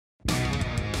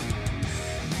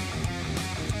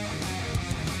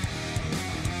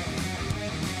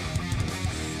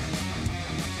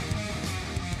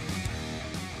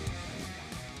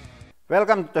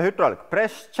Welcome to the hydraulic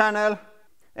press channel.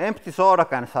 Empty soda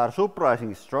cans are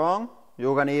surprisingly strong.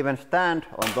 You can even stand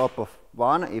on top of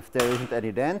one if there isn't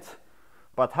any dent.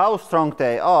 But how strong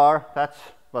they are, that's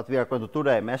what we are going to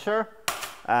today measure.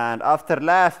 And after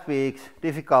last week's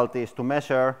difficulties to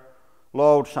measure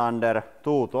loads under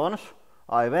 2 tons,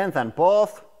 I went and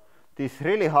bought this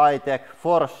really high-tech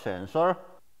force sensor.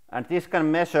 And this can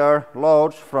measure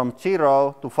loads from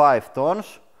 0 to 5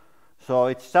 tons. So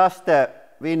it's just a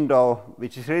window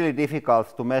which is really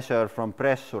difficult to measure from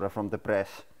pressure from the press.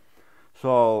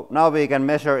 So now we can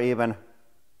measure even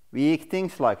weak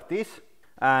things like this.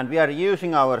 And we are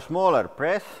using our smaller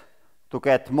press to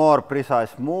get more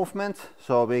precise movements,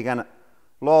 so we can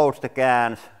load the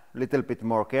cans a little bit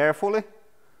more carefully.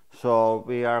 So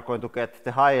we are going to get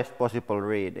the highest possible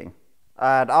reading.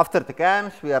 And after the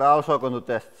cans, we are also going to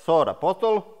test soda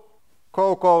bottle,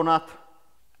 coconut,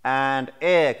 and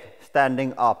egg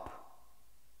standing up.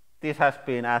 This has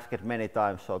been asked many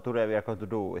times, so today we are going to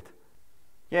do it.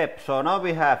 Yep, so now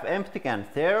we have empty cans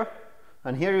there,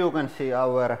 and here you can see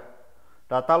our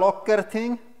data locker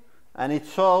thing, and it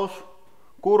shows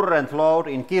current load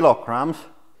in kilograms.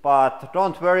 But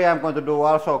don't worry, I'm going to do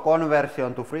also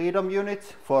conversion to freedom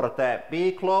units for the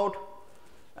peak load.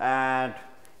 And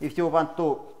if you want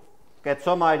to get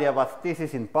some idea what this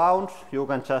is in pounds, you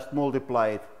can just multiply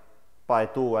it by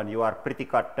 2 and you are pretty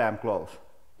goddamn close.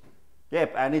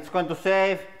 Yep, and it's going to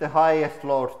save the highest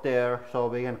load there, so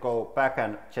we can go back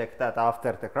and check that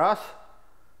after the crash.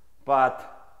 But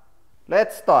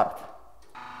let's start.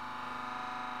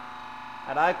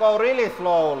 And I go really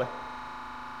slowly.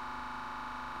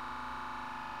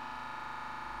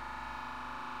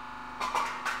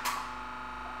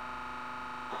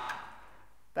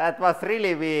 That was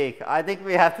really weak. I think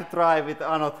we have to try with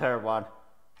another one.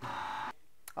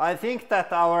 I think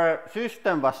that our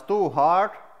system was too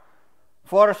hard.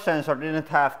 Force sensor didn't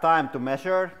have time to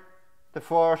measure the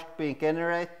force being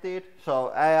generated, so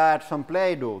I add some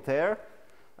Play-Doh there.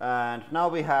 And now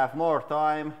we have more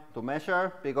time to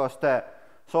measure because the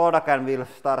soda can will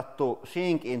start to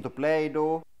sink into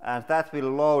Play-Doh and that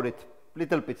will load it a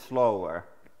little bit slower.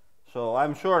 So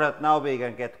I'm sure that now we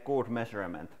can get good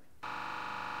measurement.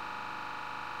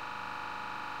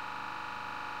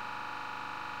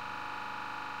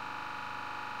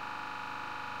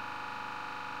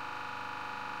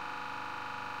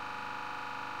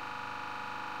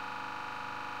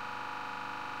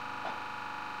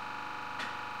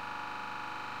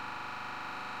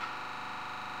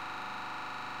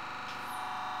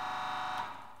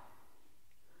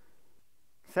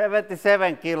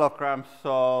 "77 kilograms,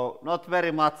 so not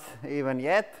very much even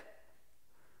yet.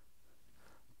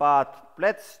 But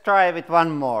let's try with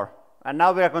one more. And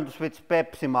now we are going to switch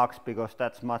Pepsi Max because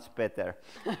that's much better.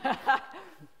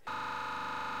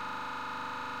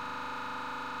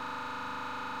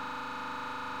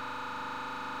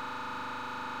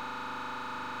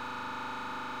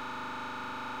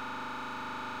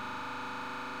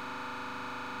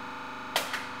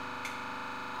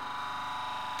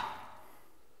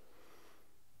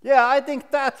 Yeah, I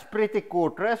think that's pretty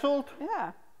good result.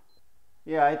 Yeah.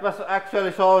 Yeah, it was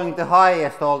actually showing the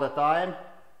highest all the time.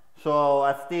 So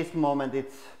at this moment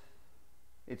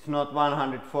it's not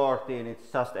 114,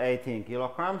 it's just 18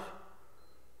 kilograms.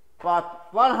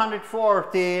 But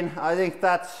 114, I think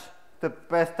that's the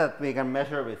best that we can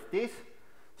measure with this.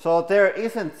 So there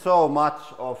isn't so much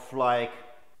of like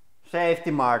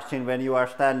safety margin when you are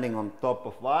standing on top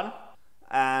of one.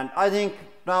 And I think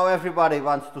now everybody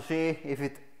wants to see if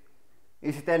it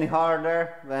is it any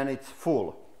harder when it's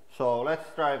full. So let's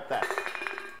try that.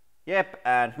 Yep,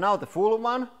 and now the full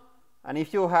one. And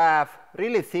if you have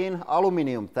really thin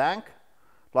aluminum tank,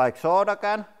 like soda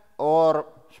can or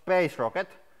space rocket,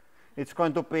 it's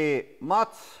going to be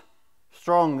much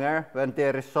stronger when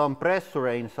there is some pressure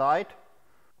inside.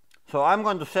 So I'm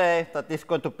going to say that it's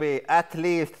going to be at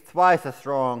least twice as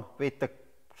strong with the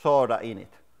soda in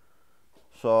it.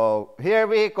 So here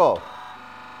we go.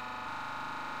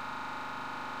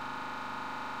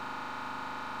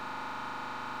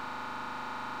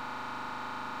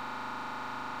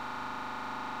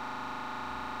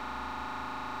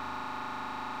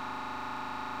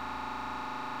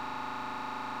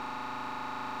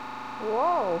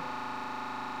 Whoa.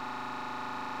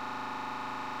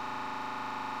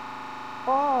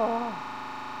 Oh.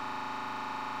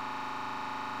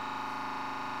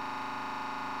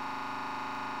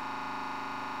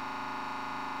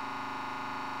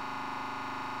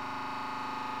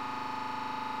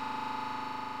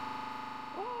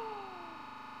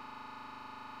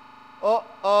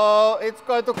 Uh-oh, it's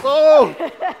going to go!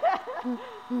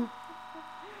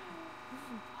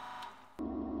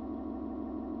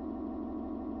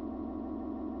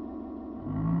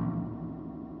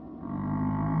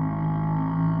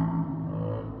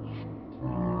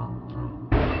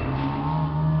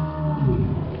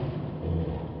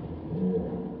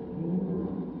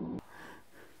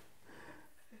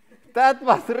 That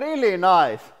was really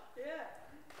nice. Yeah.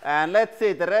 And let's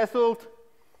see the result.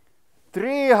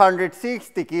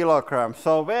 360 kilograms,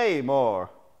 so way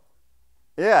more.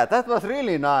 Yeah, that was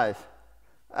really nice.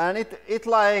 And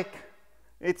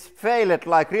it failed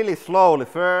like really slowly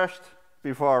first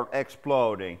before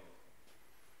exploding.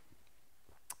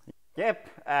 Yep,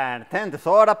 and then the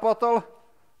soda bottle.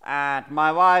 And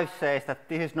my wife says that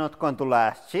this is not going to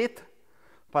last shit.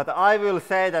 But I will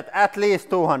say that at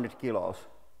least 200 kilos.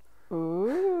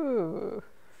 Ooh.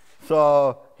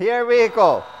 So here we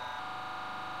go.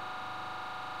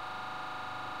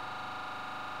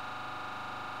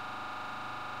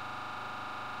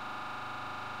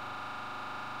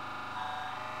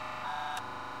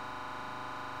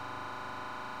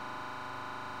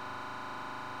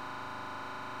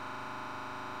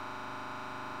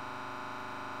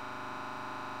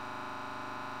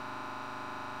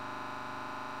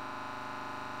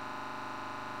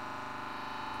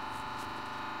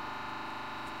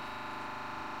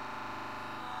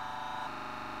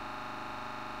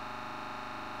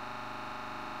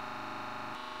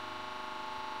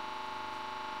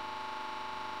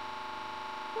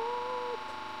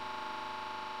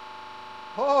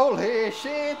 Holy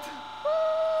shit!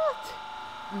 What?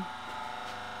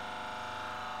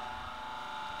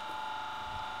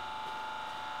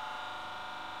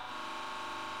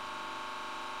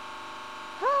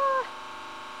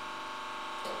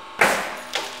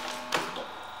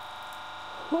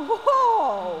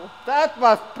 Whoa! That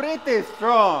was pretty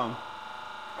strong.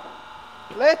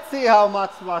 Let's see how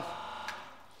much was.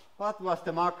 What was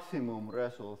the maximum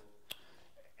result?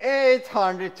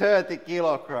 830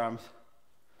 kilograms.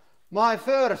 My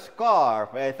first car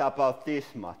weighed about this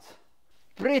much.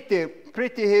 Pretty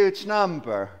huge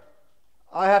number.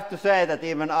 I have to say that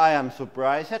even I am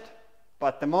surprised,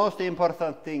 but the most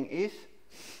important thing is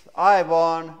I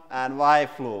won and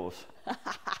wife lose.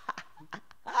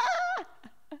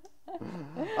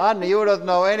 Anni, you don't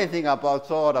know anything about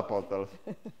soda bottles.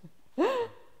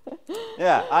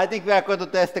 Yeah, I think we are going to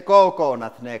test the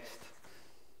coconut next.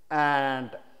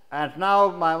 And now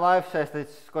my wife says that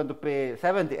it's going to be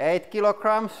 78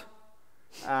 kilograms.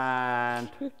 And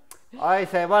I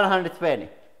say 120.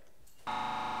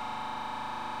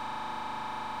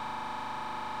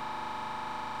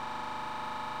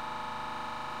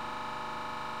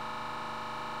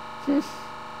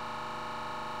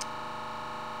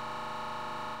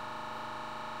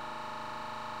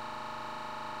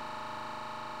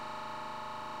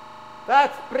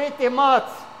 That's pretty much.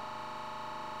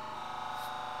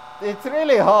 It's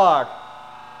really hard.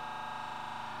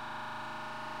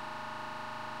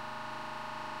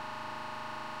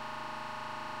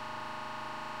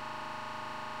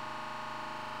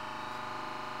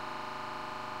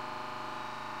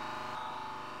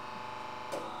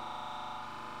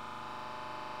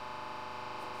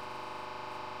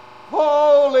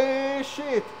 Holy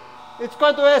shit! It's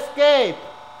going to escape!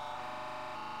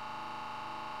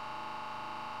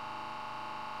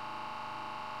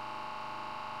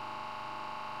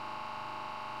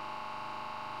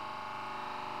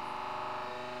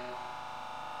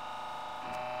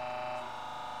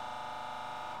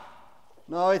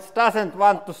 No, it doesn't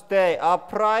want to stay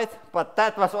upright, but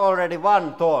that was already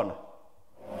 1 ton.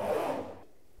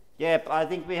 Yep, I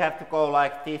think we have to go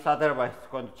like this, otherwise it's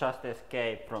going to just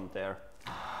escape from there.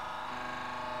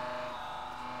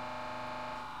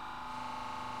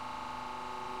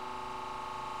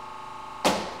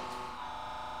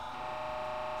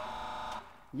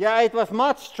 Yeah, it was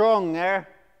much stronger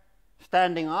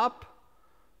standing up.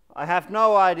 I have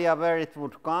no idea where it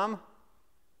would come,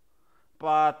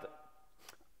 but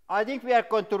I think we are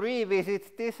going to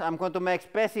revisit this. I'm going to make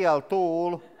special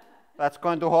tool that's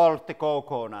going to hold the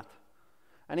coconut.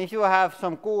 And if you have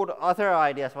some good other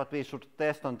ideas what we should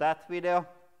test on that video,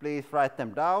 please write them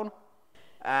down.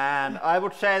 And I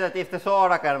would say that if the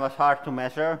soda can was hard to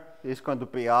measure, this is going to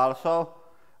be also.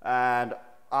 And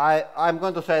I'm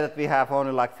going to say that we have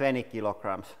only like 20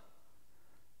 kilograms.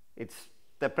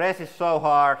 The press is so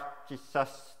hard, it's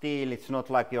just steel, it's not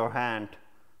like your hand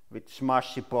with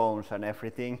smushy bones and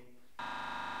everything.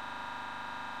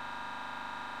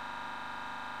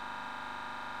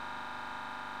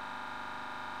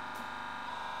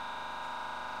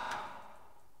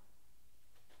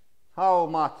 How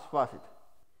much was it?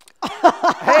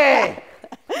 Hey!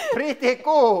 Pretty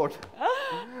good!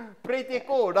 Pretty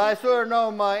good, I sure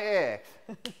know my eggs.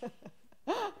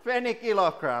 20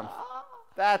 kilograms.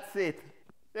 That's it.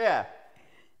 Yeah,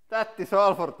 that is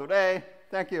all for today.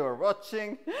 Thank you for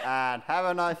watching and have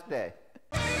a nice day.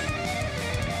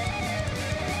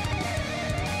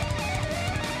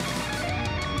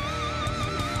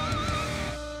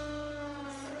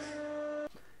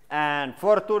 And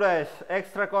for today's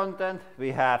extra content,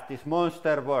 we have this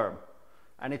monster worm.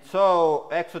 And it's so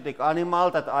exotic animal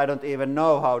that I don't even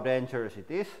know how dangerous it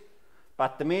is.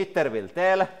 But the meter will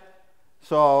tell,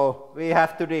 so we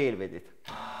have to deal with it.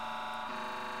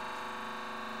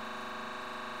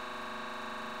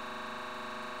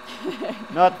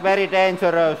 Not very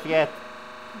dangerous yet.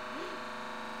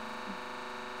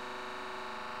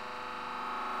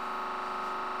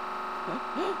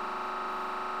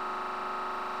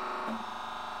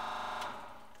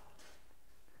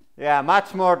 Yeah,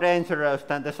 much more dangerous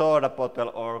than the soda bottle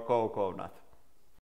or coconut.